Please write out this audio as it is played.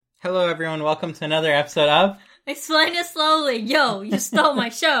Hello, everyone. Welcome to another episode of... Explain it slowly. Yo, you stole my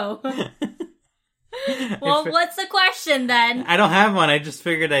show. Well, what's the question then? I don't have one. I just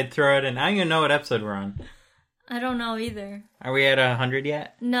figured I'd throw it in. I don't even know what episode we're on. I don't know either. Are we at 100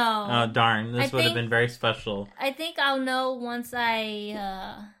 yet? No. Oh, darn. This would have been very special. I think I'll know once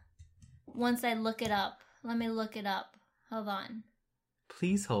I look it up. Let me look it up. Hold on.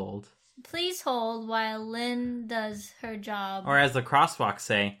 Please hold. Please hold while Lynn does her job. Or as the crosswalks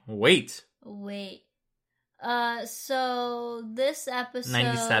say, wait. Wait. So this episode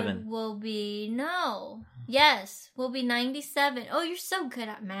 97. will be... No. Yes. Will be 97. Oh, you're so good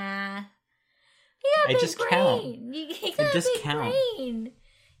at math. You got a big brain. Count. You got a big brain.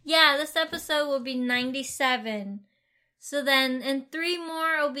 Yeah, this episode will be 97. So then, in 3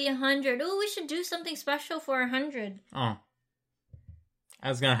 more, it'll be 100. Oh, we should do something special for 100. Oh. I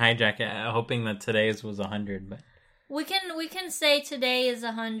was going to hijack it, hoping that today's was 100, but... We can say today is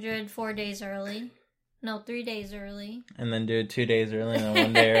 100 4 days early. No, 3 days early. And then do it 2 days early and then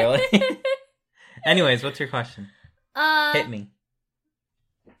 1 day early. Anyways, what's your question? Hit me.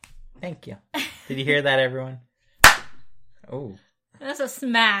 Thank you. Did you hear that, everyone? Oh. That's a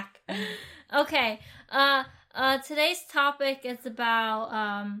smack. Okay. Today's topic is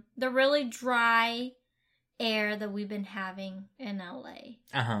about the really dry air that we've been having in LA.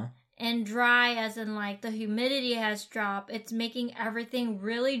 Uh-huh. And dry as in like the humidity has dropped. It's making everything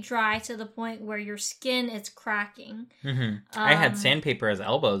really dry to the point where your skin is cracking. Mm-hmm. I had sandpaper as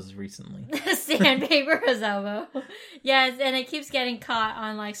elbows recently. Sandpaper as elbow. Yes, and it keeps getting caught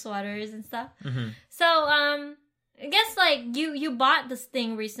on like sweaters and stuff. Mm-hmm. So, I guess like you bought this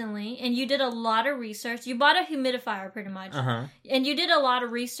thing recently and you did a lot of research. You bought a humidifier pretty much. Uh-huh. And you did a lot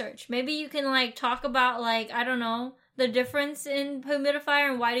of research. Maybe you can like talk about like, I don't know, the difference in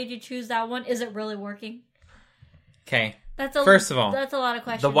humidifier and why did you choose that one? Is it really working? Okay. First of all, that's a lot of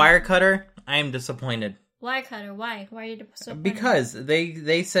questions. The wire cutter, I am disappointed. Wire cutter? Why? Why are you disappointed? Because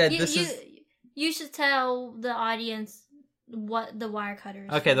they said You should tell the audience what the wire cutter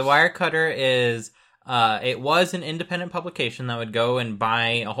is. Okay, the wire cutter is... it was an independent publication that would go and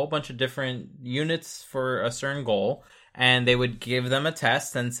buy a whole bunch of different units for a certain goal, and they would give them a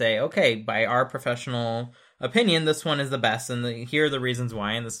test and say, okay, by our professional opinion, this one is the best, and here are the reasons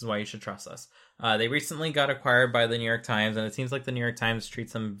why, and this is why you should trust us. They recently got acquired by the New York Times, and it seems like the New York Times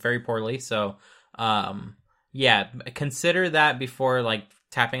treats them very poorly, so, yeah, consider that before, like,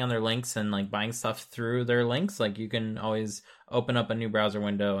 tapping on their links and, like, buying stuff through their links. Like, you can always open up a new browser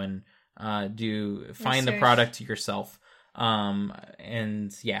window and find the product yourself.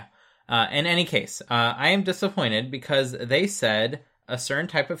 And yeah. In any case, I am disappointed because they said a certain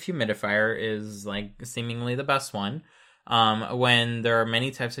type of humidifier is like seemingly the best one. When there are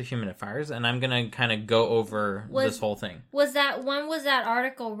many types of humidifiers, and I'm gonna kind of go over this whole thing. When was that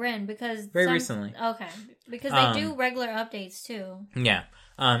article written? Because very recently. Okay, because they do regular updates too. Yeah.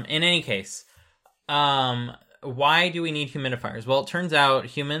 In any case, why do we need humidifiers? Well, it turns out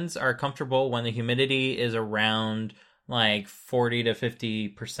humans are comfortable when the humidity is around like 40 to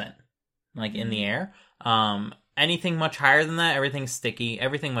 50%, like in the air. Anything much higher than that, everything's sticky.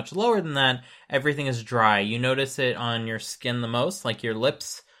 Everything much lower than that, everything is dry. You notice it on your skin the most, like your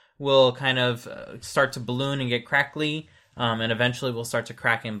lips will kind of start to balloon and get crackly, and eventually will start to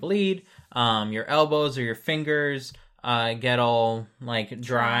crack and bleed. Your elbows or your fingers get all like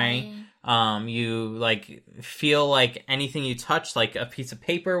dry. You like feel like anything you touch, like a piece of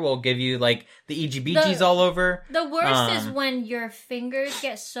paper, will give you like the EGBGs all over. The worst is when your fingers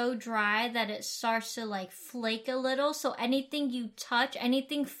get so dry that it starts to like flake a little. So anything you touch,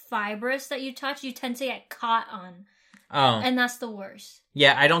 anything fibrous that you touch, you tend to get caught on. Oh. And that's the worst.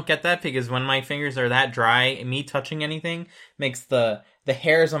 Yeah, I don't get that because when my fingers are that dry, me touching anything makes the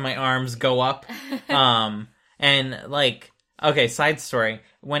hairs on my arms go up. And like, okay, side story.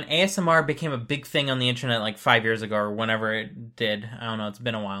 When ASMR became a big thing on the internet like 5 years ago or whenever it did, I don't know, it's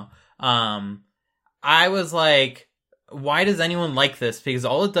been a while. I was like, why does anyone like this? Because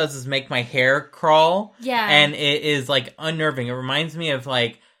all it does is make my hair crawl. Yeah. And it is like unnerving. It reminds me of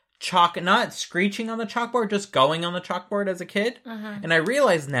like not screeching on the chalkboard, just going on the chalkboard as a kid. Uh-huh. And I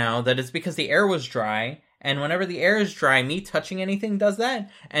realize now that it's because the air was dry. And whenever the air is dry, me touching anything does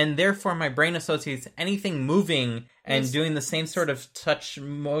that. And therefore, my brain associates anything moving and doing the same sort of touch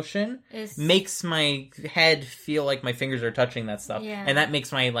motion makes my head feel like my fingers are touching that stuff. Yeah. And that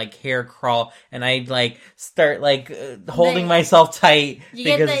makes my, like, hair crawl. And I, like, start, like, holding myself tight. You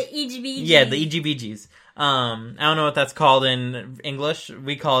get the EGBGs. Yeah, the EGBGs. I don't know what that's called in English.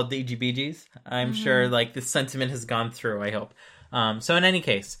 We call it the EGBGs. I'm sure, like, the sentiment has gone through, I hope. So in any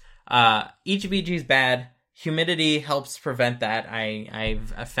case... EGBG is bad. humidity helps prevent that.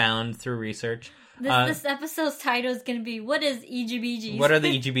 I've found through research. This episode's title is going to be, what is EGBGs? What are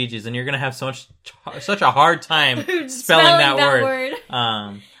the EGBGs? And you're going to have such a hard time spelling that word.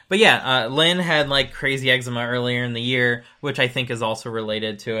 But yeah, Lynn had like crazy eczema earlier in the year, which I think is also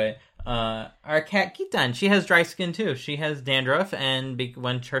related to it. Our cat Kitan, she has dry skin too. She has dandruff, and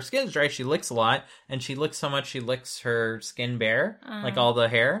when her skin's dry, she licks a lot, and she licks so much she licks her skin bare, like all the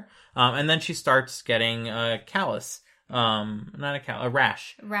hair. And then she starts getting a callus. A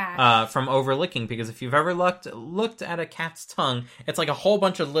rash. From over licking, because if you've ever looked at a cat's tongue, it's like a whole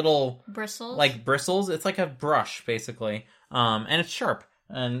bunch of little bristles. Like bristles. It's like a brush, basically. And it's sharp,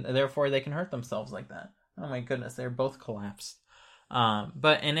 and therefore they can hurt themselves like that. Oh my goodness, they're both collapsed.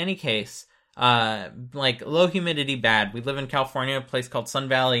 But in any case, like low humidity, bad. We live in California, a place called Sun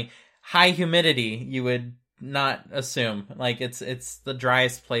Valley. High humidity, you would not assume. Like it's the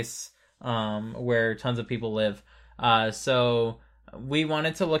driest place, where tons of people live. So we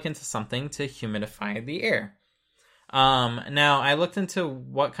wanted to look into something to humidify the air. Now I looked into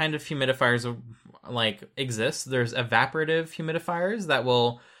what kind of humidifiers like exist. There's evaporative humidifiers that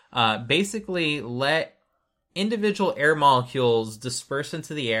will basically let individual air molecules disperse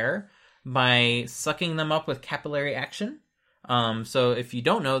into the air by sucking them up with capillary action. So if you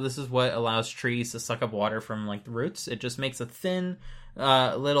don't know, this is what allows trees to suck up water from like the roots. It just makes a thin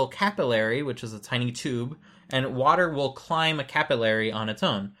little capillary, which is a tiny tube, and water will climb a capillary on its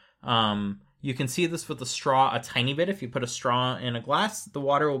own. You can see this with a straw a tiny bit. If you put a straw in a glass, the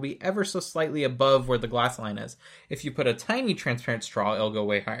water will be ever so slightly above where the glass line is. If you put a tiny transparent straw, it'll go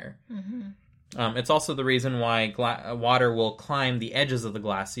way higher. Mm-hmm. It's also the reason why water will climb the edges of the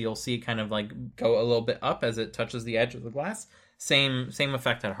glass. So you'll see it kind of like go a little bit up as it touches the edge of the glass. Same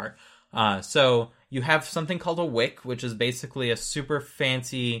effect at heart. So you have something called a wick, which is basically a super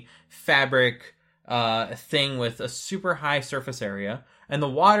fancy fabric thing with a super high surface area, and the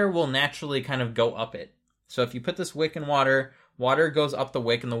water will naturally kind of go up it. So if you put this wick in water, water goes up the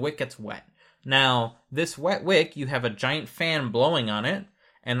wick, and the wick gets wet. Now, this wet wick, you have a giant fan blowing on it,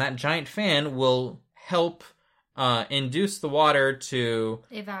 and that giant fan will help induce the water to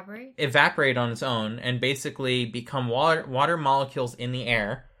evaporate on its own and basically become water molecules in the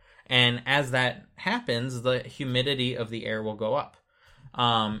air. And as that happens, the humidity of the air will go up.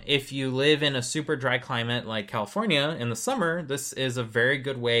 If you live in a super dry climate like California in the summer, this is a very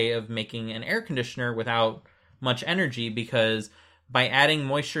good way of making an air conditioner without much energy, because by adding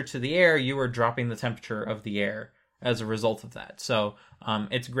moisture to the air, you are dropping the temperature of the air as a result of that. So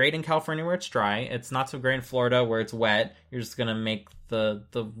it's great in California where it's dry. It's not so great in Florida where it's wet. You're just going to make the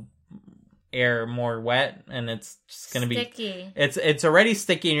air more wet, and it's just going to be sticky. It's already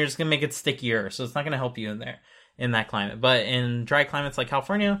sticky, and you're just going to make it stickier. So it's not going to help you in that climate. But in dry climates like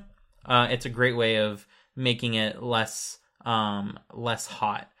California, it's a great way of making it less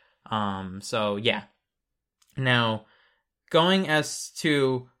hot. So yeah. Now, going as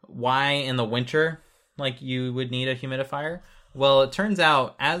to why in the winter like you would need a humidifier, well, it turns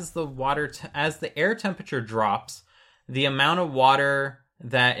out as the air temperature drops, the amount of water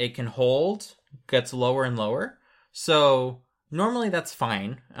that it can hold gets lower and lower. So normally that's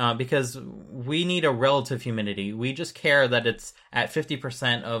fine, because we need a relative humidity. We just care that it's at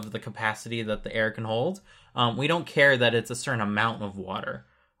 50% of the capacity that the air can hold. We don't care that it's a certain amount of water,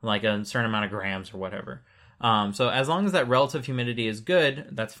 like a certain amount of grams or whatever. So as long as that relative humidity is good,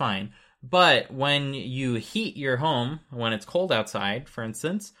 that's fine. But when you heat your home, when it's cold outside, for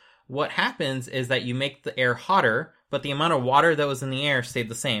instance, what happens is that you make the air hotter, but the amount of water that was in the air stayed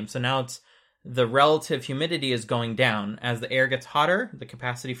the same. So now the relative humidity is going down. As the air gets hotter, the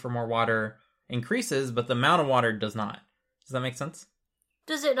capacity for more water increases, but the amount of water does not. Does that make sense?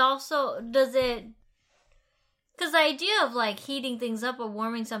 Because the idea of like heating things up or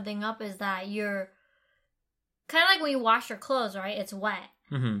warming something up is that you're kind of like when you wash your clothes, right? It's wet.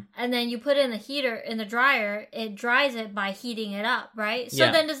 Mm-hmm. And then you put it in the dryer, it dries it by heating it up, right? So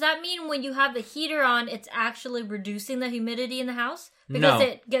then does that mean when you have the heater on, it's actually reducing the humidity in the house? Because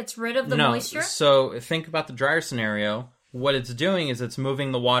it gets rid of the moisture? So think about the dryer scenario. What it's doing is it's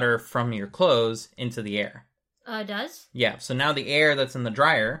moving the water from your clothes into the air. It does? Yeah, so now the air that's in the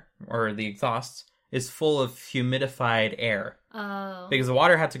dryer, or the exhaust, is full of humidified air. Oh. Because the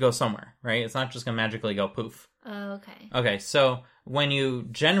water had to go somewhere, right? It's not just going to magically go poof. Oh, okay. Okay, so when you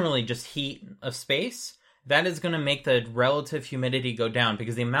generally just heat a space, that is going to make the relative humidity go down,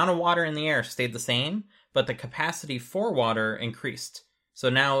 because the amount of water in the air stayed the same, but the capacity for water increased.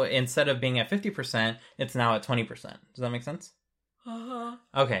 So now, instead of being at 50%, it's now at 20%. Does that make sense? Uh-huh.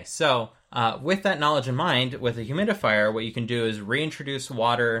 Okay, so with that knowledge in mind, with a humidifier, what you can do is reintroduce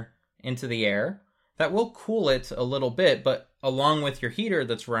water into the air, that will cool it a little bit, but along with your heater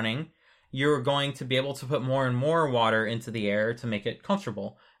that's running, you're going to be able to put more and more water into the air to make it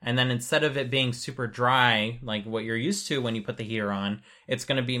comfortable. And then instead of it being super dry, like what you're used to when you put the heater on, it's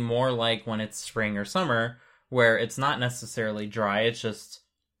going to be more like when it's spring or summer, where it's not necessarily dry, it's just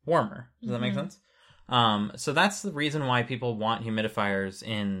warmer. Does that make sense? So that's the reason why people want humidifiers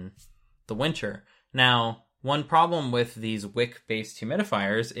in the winter. Now, one problem with these wick-based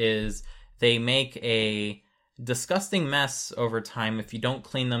humidifiers is they make a disgusting mess over time if you don't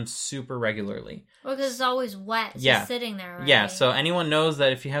clean them super regularly. Well, because it's always wet. It's just sitting there, right? Yeah, so anyone knows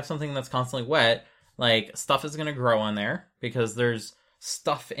that if you have something that's constantly wet, like, stuff is going to grow on there because there's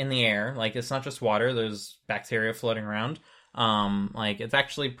stuff in the air. Like, it's not just water, there's bacteria floating around. Like, it's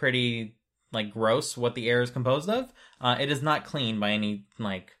actually pretty, like, gross what the air is composed of. It is not clean by any,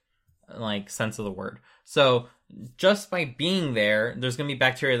 like sense of the word. So just by being there, there's going to be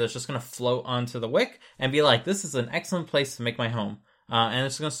bacteria that's just going to float onto the wick and be like, this is an excellent place to make my home. And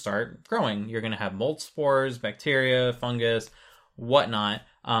it's going to start growing. You're going to have mold spores, bacteria, fungus, whatnot.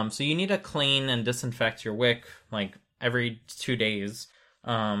 So you need to clean and disinfect your wick like every 2 days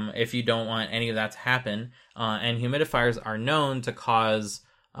if you don't want any of that to happen. And humidifiers are known to cause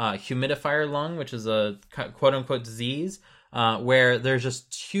humidifier lung, which is a quote-unquote disease, where there's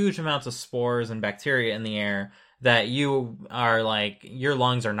just huge amounts of spores and bacteria in the air that you are like, your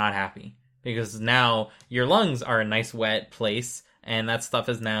lungs are not happy because now your lungs are a nice wet place and that stuff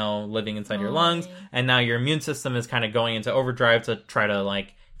is now living inside your lungs, and now your immune system is kind of going into overdrive to try to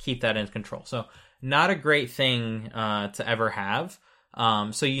like keep that in control. So not a great thing to ever have.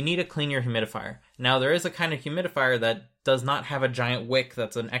 So you need to clean your humidifier. Now there is a kind of humidifier that does not have a giant wick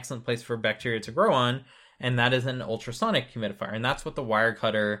that's an excellent place for bacteria to grow on, and that is an ultrasonic humidifier. And that's what the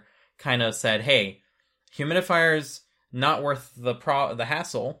Wirecutter kind of said, hey, humidifiers not worth the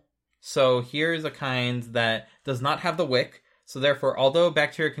hassle. So here's a kind that does not have the wick. So therefore, although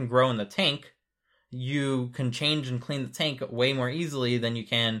bacteria can grow in the tank, you can change and clean the tank way more easily than you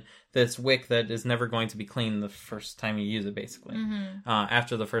can this wick that is never going to be cleaned the first time you use it, basically,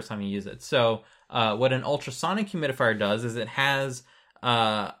 after the first time you use it. So what an ultrasonic humidifier does is it has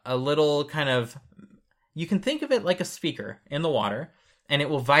a little kind of, you can think of it like a speaker in the water, and it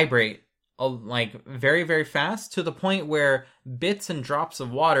will vibrate like very, very fast to the point where bits and drops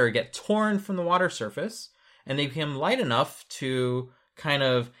of water get torn from the water surface, and they become light enough to kind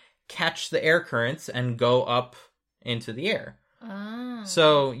of catch the air currents and go up into the air. Oh.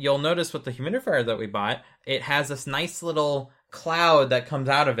 So you'll notice with the humidifier that we bought, it has this nice little cloud that comes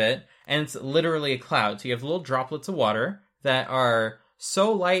out of it, and it's literally a cloud. So you have little droplets of water that are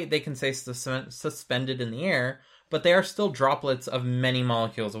so light they can stay suspended in the air, but they are still droplets of many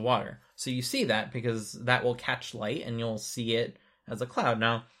molecules of water. So you see that because that will catch light and you'll see it as a cloud.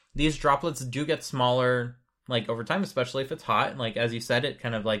 Now, these droplets do get smaller like over time, especially if it's hot. Like, as you said, it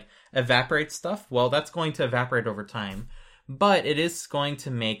kind of like evaporates stuff. Well, that's going to evaporate over time, but it is going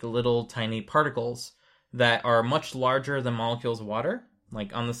to make little tiny particles that are much larger than molecules of water,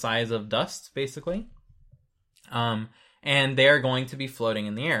 like on the size of dust, basically. And they're going to be floating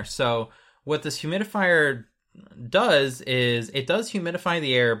in the air. So what this humidifier does is it does humidify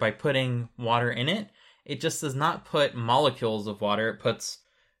the air by putting water in it. It just does not put molecules of water. It puts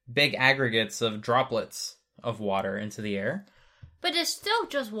big aggregates of droplets of water into the air. But it's still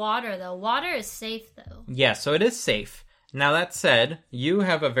just water, though. Water is safe, though. Yeah, so it is safe. Now, that said, you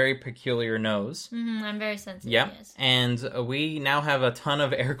have a very peculiar nose. I'm very sensitive, yep. Yes. And we now have a ton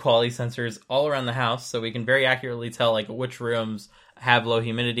of air quality sensors all around the house, so we can very accurately tell like which rooms have low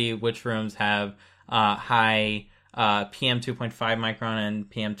humidity, which rooms have high PM 2.5 micron and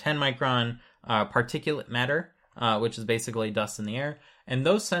PM 10 micron particulate matter, which is basically dust in the air. And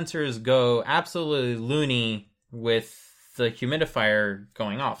those sensors go absolutely loony with the humidifier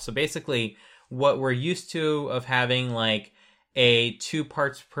going off. So basically, what we're used to of having like a 2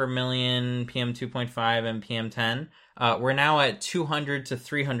 parts per million PM 2.5 and PM 10, we're now at 200 to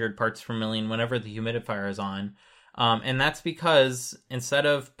 300 parts per million whenever the humidifier is on. And that's because instead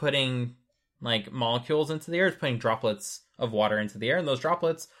of putting like molecules into the air, it's putting droplets of water into the air, and those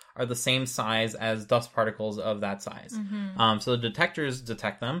droplets are the same size as dust particles of that size. So the detectors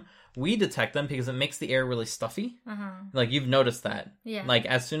detect them. We detect them because it makes the air really stuffy. Like, you've noticed that. Yeah. Like,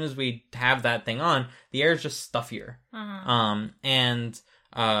 as soon as we have that thing on, the air is just stuffier. And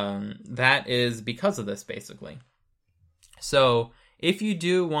that is because of this, basically. So if you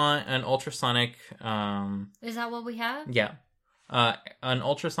do want an ultrasonic... is that what we have? Yeah. An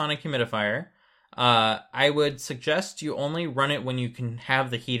ultrasonic humidifier, I would suggest you only run it when you can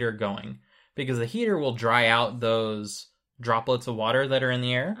have the heater going, because the heater will dry out those droplets of water that are in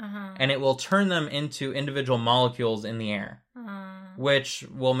the air, and it will turn them into individual molecules in the air, which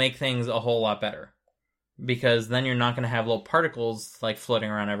will make things a whole lot better. Because then you're not going to have little particles like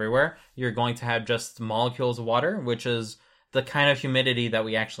floating around everywhere. You're going to have just molecules of water, which is the kind of humidity that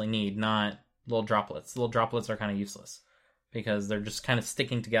we actually need, not little droplets. Little droplets are kind of useless because they're just kind of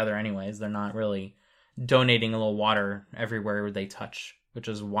sticking together anyways. They're not really donating a little water everywhere they touch, which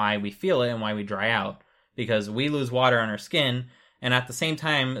is why we feel it and why we dry out. Because we lose water on our skin, and at the same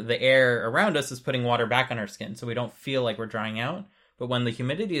time, the air around us is putting water back on our skin, so we don't feel like we're drying out. But when the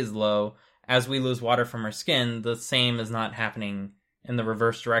humidity is low, as we lose water from our skin, the same is not happening in the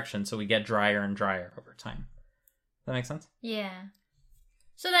reverse direction, so we get drier and drier over time. Does that make sense? Yeah.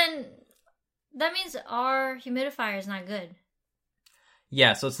 So then, that means our humidifier is not good.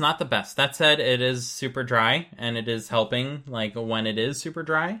 Yeah, so it's not the best. That said, it is super dry, and it is helping, like, when it is super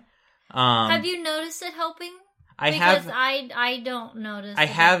dry. Have you noticed it helping? I don't notice. I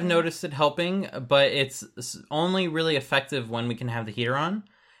have noticed it helping, but it's only really effective when we can have the heater on.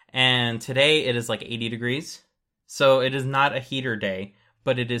 And today it is like 80 degrees. So it is not a heater day,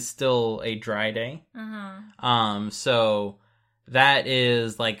 but it is still a dry day. So that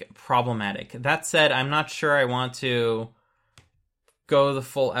is like problematic. That said, I'm not sure I want to go the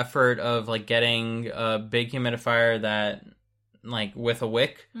full effort of like getting a big humidifier that like with a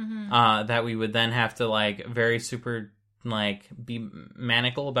wick, that we would then have to like very super like be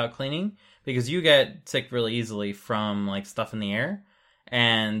maniacal about cleaning, because you get sick really easily from like stuff in the air,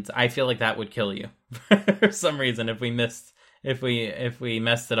 and I feel like that would kill you for some reason if we messed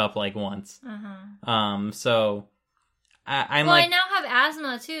it up like once. So I'm I now have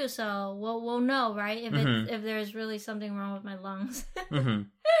asthma too, so we'll know, right? If there's really something wrong with my lungs.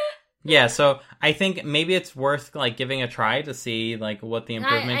 Yeah, so I think maybe it's worth like giving a try to see like what the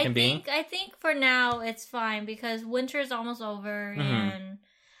improvement can be. I think for now it's fine because winter's almost over, and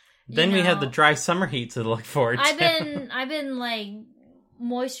then we have the dry summer heat to look forward to. I've been like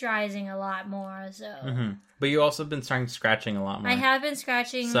moisturizing a lot more, so. But you also been starting scratching a lot more. I have been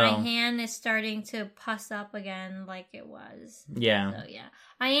scratching. So, my hand is starting to pus up again like it was. Yeah. So yeah,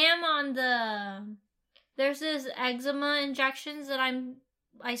 I am on there's this eczema injections that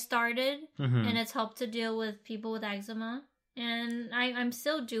I started, and it's helped to deal with people with eczema, and I'm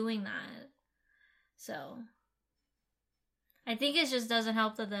still doing that. So I think it just doesn't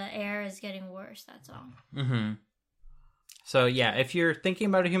help that the air is getting worse. That's all. So yeah, if you're thinking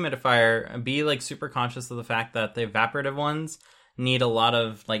about a humidifier, be like super conscious of the fact that the evaporative ones need a lot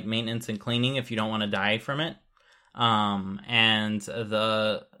of like maintenance and cleaning if you don't want to die from it. And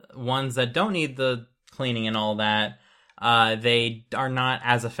the ones that don't need the cleaning and all that, they are not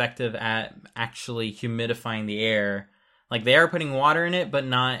as effective at actually humidifying the air. Like, they are putting water in it, but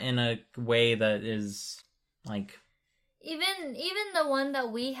not in a way that is, like... Even the one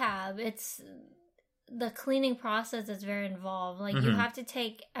that we have, it's... The cleaning process is very involved. Like, you have to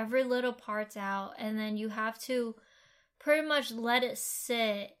take every little parts out, and then you have to pretty much let it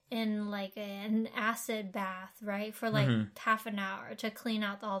sit in, like, an acid bath, right? For, like, half an hour to clean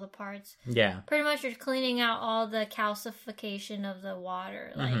out all the parts. Yeah. Pretty much you're cleaning out all the calcification of the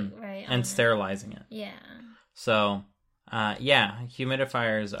water, like, right? And sterilizing it. Yeah. So, yeah,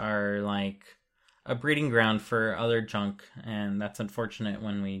 humidifiers are, like, a breeding ground for other junk, and that's unfortunate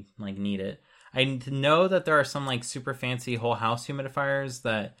when we, like, need it. I know that there are some, like, super fancy whole house humidifiers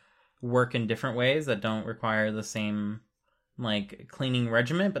that work in different ways that don't require the same, like, cleaning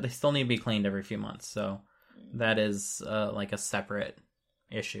regimen, but they still need to be cleaned every few months. So that is, like, a separate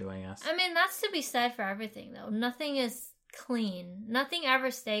issue, I guess. I mean, that's to be said for everything, though. Nothing is clean. Nothing ever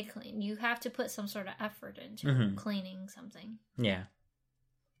stay clean. You have to put some sort of effort into cleaning something. Yeah.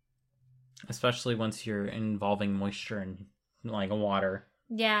 Especially once you're involving moisture and, like, water.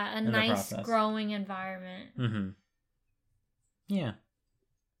 Yeah, a nice growing environment. Yeah.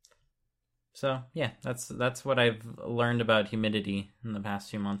 So, yeah, that's what I've learned about humidity in the past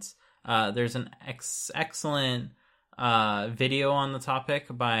few months. There's an excellent video on the topic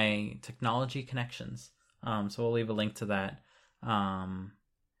by Technology Connections. So we'll leave a link to that down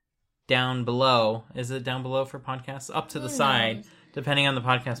below. Is it down below for podcasts? Up to the side, depending on the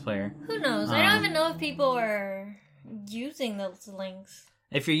podcast player. Who knows? I don't even know if people are using those links.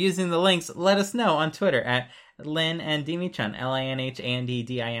 If you're using the links, let us know on Twitter at Lin and Dimichan,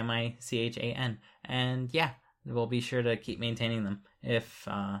 LINHANDDIMICHAN. And yeah, we'll be sure to keep maintaining them. If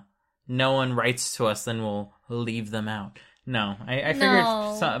no one writes to us, then we'll leave them out. No, I figured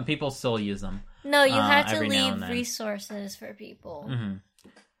some people still use them. No, you have to leave resources for people.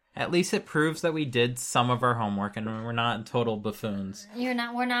 At least it proves that we did some of our homework and we're not total buffoons. We're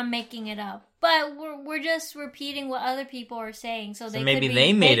not making it up. But we're just repeating what other people are saying. So they maybe could be,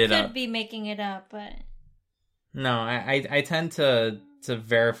 they made it up. They could be making it up, but no, I tend to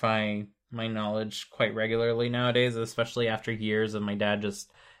verify my knowledge quite regularly nowadays, especially after years of my dad just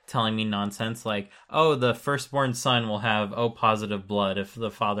telling me nonsense like, oh, the firstborn son will have O positive blood if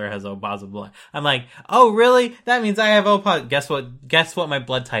the father has O positive blood. I'm like, oh, really? That means I have O positive. Guess what my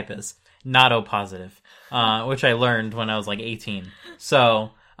blood type is? Not O positive, which I learned when I was like 18.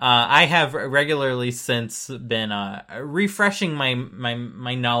 So I have regularly since been refreshing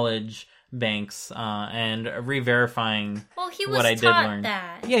my knowledge banks and re-verifying what I did learn.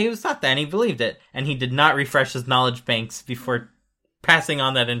 That. Yeah, he was taught that, and he believed it, and he did not refresh his knowledge banks before passing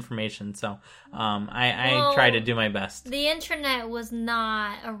on that information. So I try to do my best. The internet was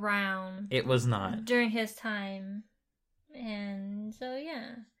not around. It was not during his time, and so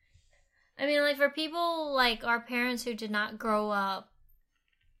yeah. I mean, like, for people like our parents who did not grow up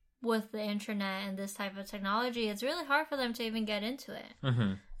with the internet and this type of technology, it's really hard for them to even get into it.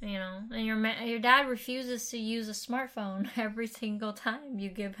 Mm-hmm. You know, and your dad refuses to use a smartphone every single time you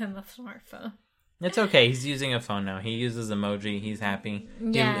give him a smartphone. It's okay. He's using a phone now. He uses emoji. He's happy.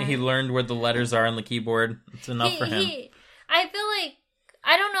 Yeah. He learned where the letters are on the keyboard. It's enough for him. I feel like,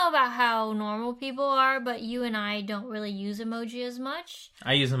 I don't know about how normal people are, but you and I don't really use emoji as much.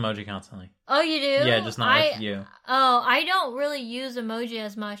 I use emoji constantly. Oh, you do? Yeah, just not with you. Oh, I don't really use emoji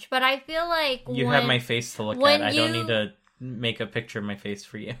as much, but I feel like you have my face to look at. I don't need to make a picture of my face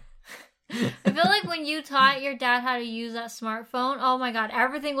for you. I feel like when you taught your dad how to use that smartphone, oh my god,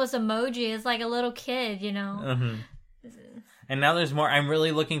 everything was emoji. It's like a little kid, you know? Mm-hmm. And now there's more. I'm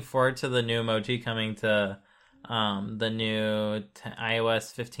really looking forward to the new emoji coming to the new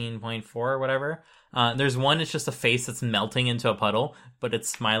iOS 15.4 or whatever. There's one, it's just a face that's melting into a puddle, but it's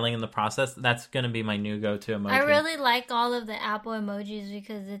smiling in the process. That's going to be my new go-to emoji. I really like all of the Apple emojis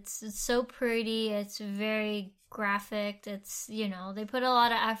because it's so pretty. It's very graphic. It's, you know, they put a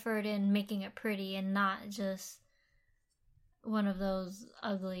lot of effort in making it pretty and not just one of those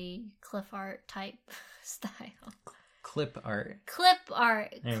ugly cliff art type style. Clip art. Clip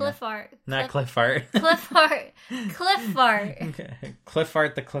art. Cliff art. Not cliff art. Cliff art. Cliff art. Okay. Cliff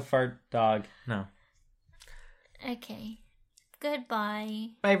art, the Cliff Art dog. No. Okay.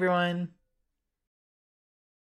 Goodbye. Bye, everyone.